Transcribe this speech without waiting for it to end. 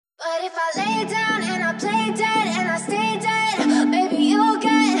But if I lay down and I play dead and I stay dead, maybe you'll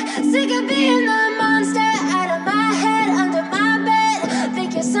get sick of being the monster out of my head, under my bed.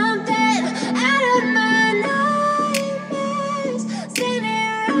 Think you're something out of my nightmares,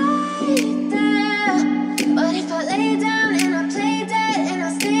 standing right there. But if I lay down and I play dead and I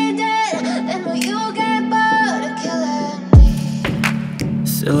stay dead, then will you get bored of killing me?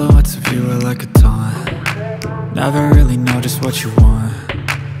 Silhouettes of you are like a taunt. Never really know just what you want.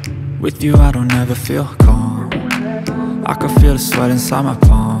 With you I don't ever feel calm. I can feel the sweat inside my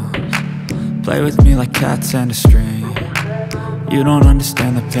palms. Play with me like cats and a string. You don't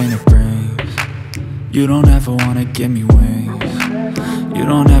understand the pain it brings. You don't ever wanna give me wings. You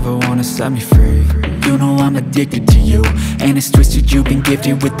don't ever wanna set me free. You know I'm addicted to you, and it's twisted, you've been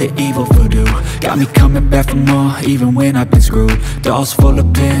gifted with the evil voodoo. Got me coming back for more, even when I've been screwed. Dolls full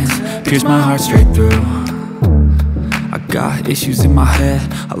of pins, pierce my heart straight through. I got issues in my head,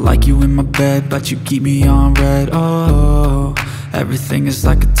 I like you in my bed, but you keep me on red. Oh, everything is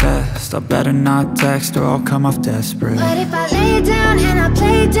like a test. I better not text or I'll come off desperate. But if I lay down and I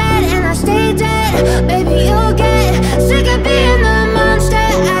play dead and I stay dead, maybe you'll get sick of being the monster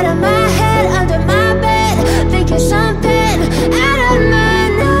out of my head, under my bed. Think you're something out of my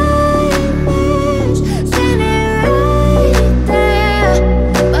nightmares, standing right there.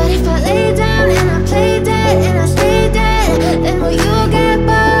 But if I lay down and I play dead and I stay dead, then will you get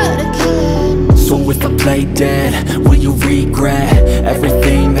bored of killing me? So if I play dead, will you regret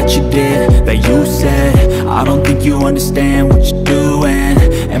everything that you did, that you said? I don't think you understand what you're doing,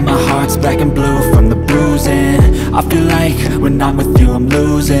 and my heart's black and blue from the bruising. I feel like when I'm with you I'm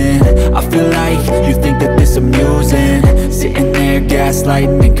losing. I feel like you think that this amusing, sitting there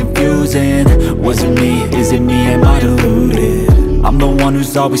gaslighting and confusing. Was it me? Is it me? Am I deluded? I'm the one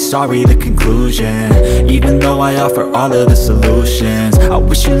who's always sorry, the conclusion, even though I offer all of the solutions. I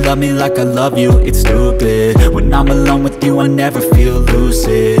wish you loved me like I love you, it's stupid. When I'm alone with you I never feel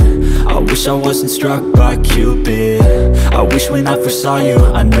lucid. I wish I wasn't struck by Cupid. I wish when I first saw you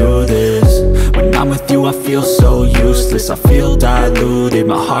I knew this. When I'm with you I feel so useless, I feel diluted,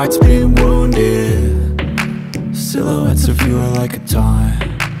 my heart's been wounded. Silhouettes of you are like a taunt.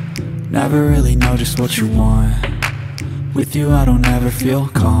 Never really know just what you want. With you I don't ever feel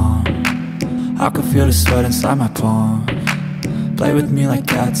calm. I can feel the sweat inside my palms. Play with me like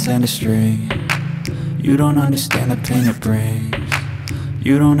cats and a string. You don't understand the pain it brings.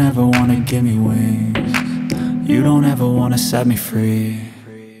 You don't ever wanna give me wings. You don't ever wanna set me free.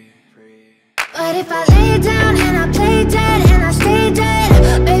 But if I lay down and I play dead and I stay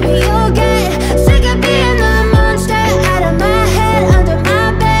dead, maybe you'll get sick of being the monster out of my head, under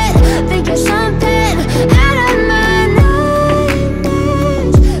my bed. Think you're something out of my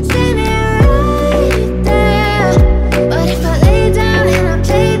nightmares, standing right there. But if I lay down and I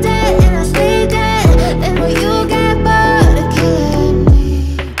play dead and I stay dead, then will you get bored of killing me?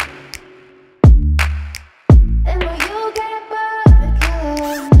 Then will you get bored of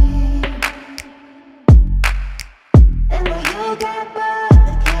killing me? Then will you get bored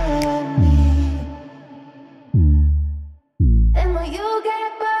of killing me? Then will you get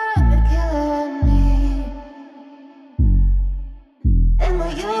bored of killing me? Then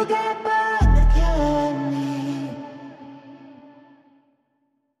will you get bored of killing me?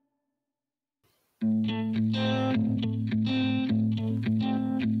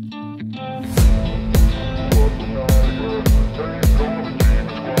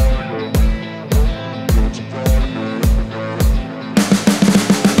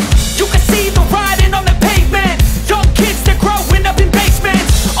 You can see the writing on the pavement. Young kids, they're growing up in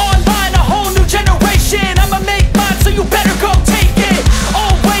basements. Online, a whole new generation. I'ma make mine, so you better go take it.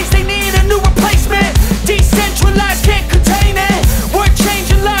 Always, they need a new replacement. Decentralized, can't contain it. We're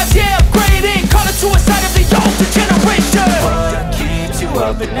changing lives, yeah, upgrading. Call it suicide of the older generation. What keeps you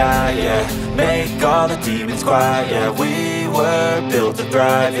up at night, yeah? Make all the demons quiet, yeah. We were built to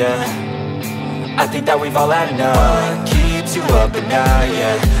thrive, yeah. I think that we've all had enough. What keeps you up at night,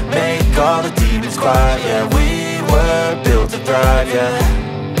 yeah? Make all the demons quiet, yeah. We were built to thrive, yeah.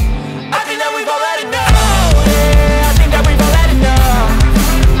 I think that we've all had enough. Oh, yeah, I think that we've all had enough.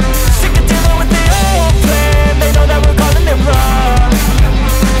 Sick of dealing with the old plan. They know that we're calling it wrong.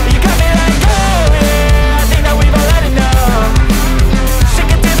 You got me like, oh yeah, I think that we've all had enough. Sick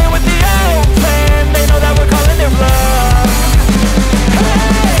of dealing with the old plan. They know that we're calling it wrong.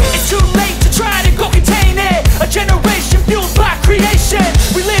 Hey, it's too late to try to go contain it. A generation fueled by creation.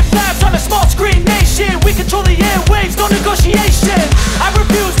 We live lives on a small screen nation. We control the airwaves, no negotiation. I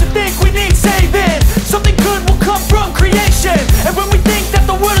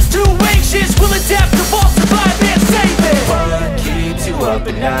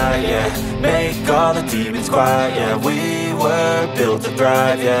night, yeah. Make all the demons quiet, yeah. We were built to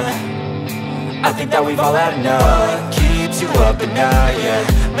thrive, yeah. I think that we've all had enough. What keeps you up at night, yeah.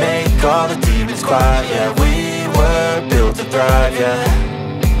 Make all the demons quiet, yeah. We were built to thrive, yeah.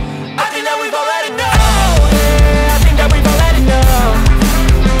 I think that we've all had enough. Oh, yeah, I think that we've all had enough.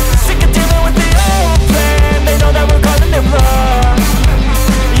 Sick of dealing with the old plan. They know that we're calling it wrong.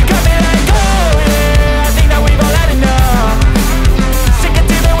 You got me like, oh yeah, I think that we've all had enough. Sick of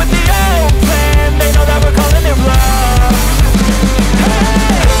dealing with the old plan. They know that we're calling it wrong.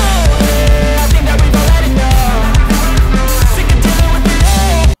 Hey, oh yeah, I think that we've all had enough. Sick of dealing with the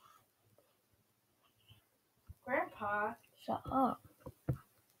old. Grandpa. Shut up.